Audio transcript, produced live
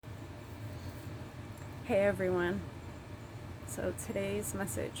Hey everyone. So today's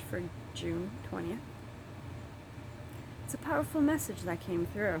message for June 20th. It's a powerful message that came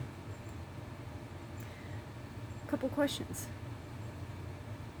through. Couple questions.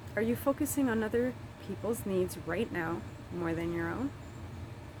 Are you focusing on other people's needs right now more than your own?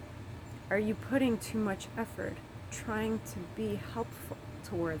 Are you putting too much effort trying to be helpful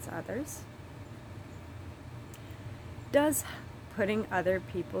towards others? Does putting other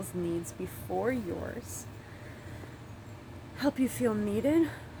people's needs before yours help you feel needed,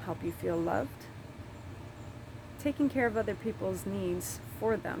 help you feel loved? Taking care of other people's needs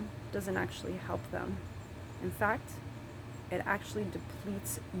for them doesn't actually help them. In fact, it actually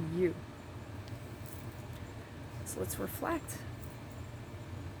depletes you. So let's reflect.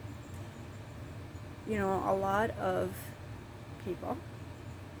 You know, a lot of people,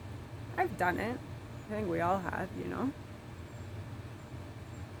 I've done it. I think we all have,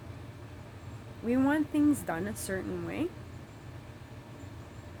 We want things done a certain way,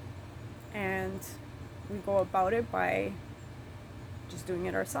 and we go about it by just doing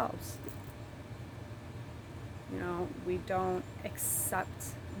it ourselves. We don't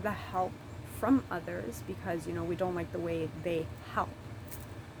accept the help from others because, we don't like the way they help.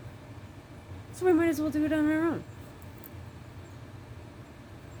 So we might as well do it on our own.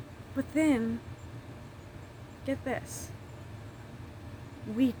 But then, get this.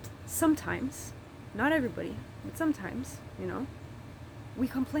 We sometimes, not everybody, but sometimes, we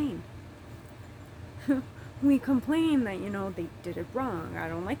complain. We complain that, they did it wrong. I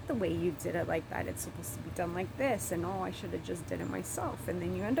don't like the way you did it like that. It's supposed to be done like this. And I should have just did it myself. And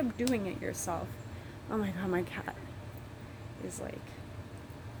then you end up doing it yourself. Oh my God, my cat is like,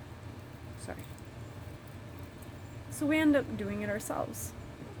 sorry. So we end up doing it ourselves.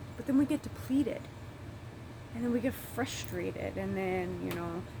 But then we get depleted. And then we get frustrated. And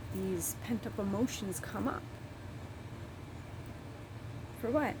then, these pent-up emotions come up. For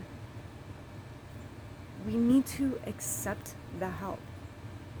what? We need to accept the help.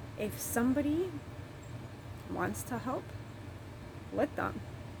 If somebody wants to help, let them.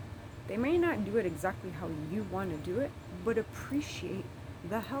 They may not do it exactly how you want to do it, but appreciate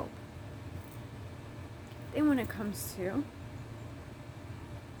the help. Then when it comes to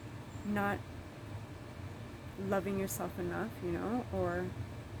not loving yourself enough, or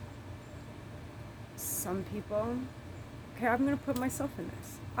some people, okay, I'm going to put myself in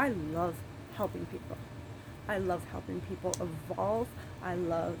this. I love helping people. I love helping people evolve. I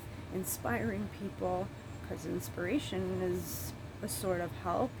love inspiring people because inspiration is a sort of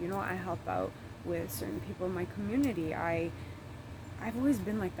help. I help out with certain people in my community. I've always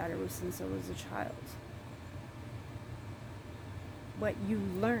been like that ever since I was a child. But you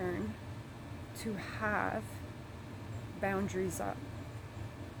learn to have boundaries up.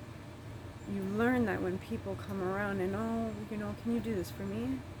 You learn that when people come around and, can you do this for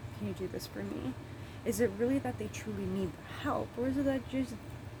me? Can you do this for me? Is it really that they truly need the help, or is it that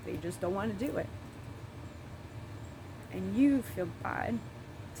they just don't want to do it? And you feel bad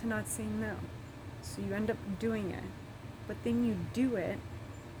to not say no. So you end up doing it. But then you do it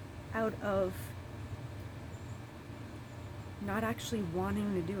out of not actually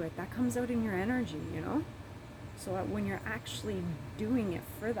wanting to do it. That comes out in your energy, So when you're actually doing it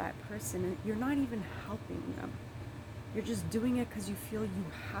for that person, you're not even helping them. You're just doing it because you feel you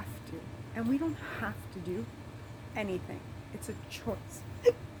have to. And we don't have to do anything. It's a choice.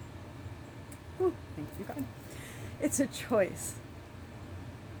 Ooh, thank you, God. It's a choice.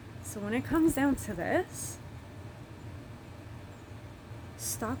 So when it comes down to this,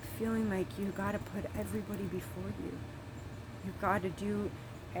 stop feeling like you gotta put everybody before you. You gotta do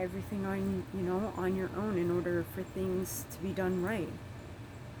everything on your own in order for things to be done right.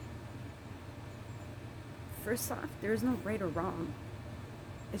 First off, there's no right or wrong.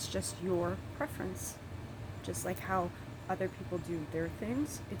 It's just your preference. Just like how other people do their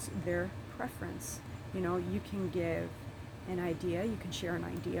things, it's their preference. You can give an idea, you can share an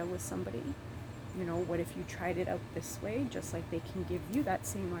idea with somebody. What if you tried it out this way? Just like they can give you that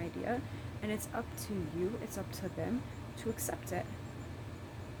same idea. And it's up to you, it's up to them to accept it.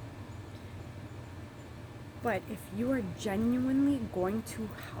 But if you are genuinely going to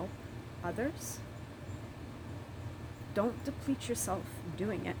help others, don't deplete yourself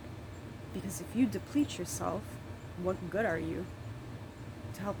doing it. Because if you deplete yourself, what good are you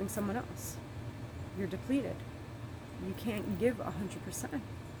to helping someone else? You're depleted. You can't give 100%.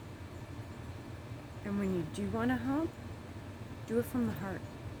 And when you do want to help, do it from the heart.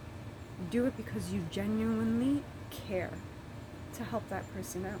 Do it because you genuinely care to help that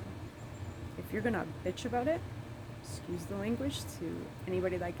person out. If you're going to bitch about it, excuse the language to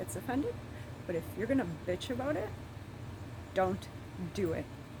anybody that gets offended, But if you're gonna bitch about it, don't do it.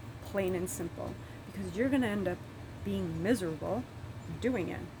 Plain and simple. Because you're gonna end up being miserable doing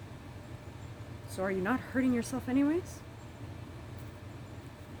it. So are you not hurting yourself anyways?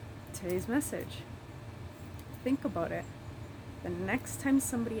 Today's message. Think about it. The next time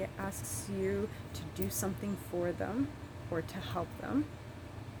somebody asks you to do something for them or to help them,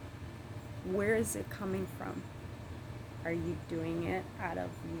 where is it coming from? Are you doing it out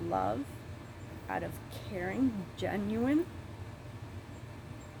of love, out of caring, genuine?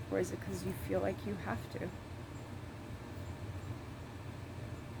 Or is it because you feel like you have to?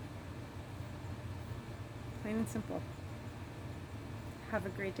 Plain and simple. Have a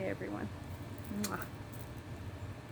great day, everyone. Mwah.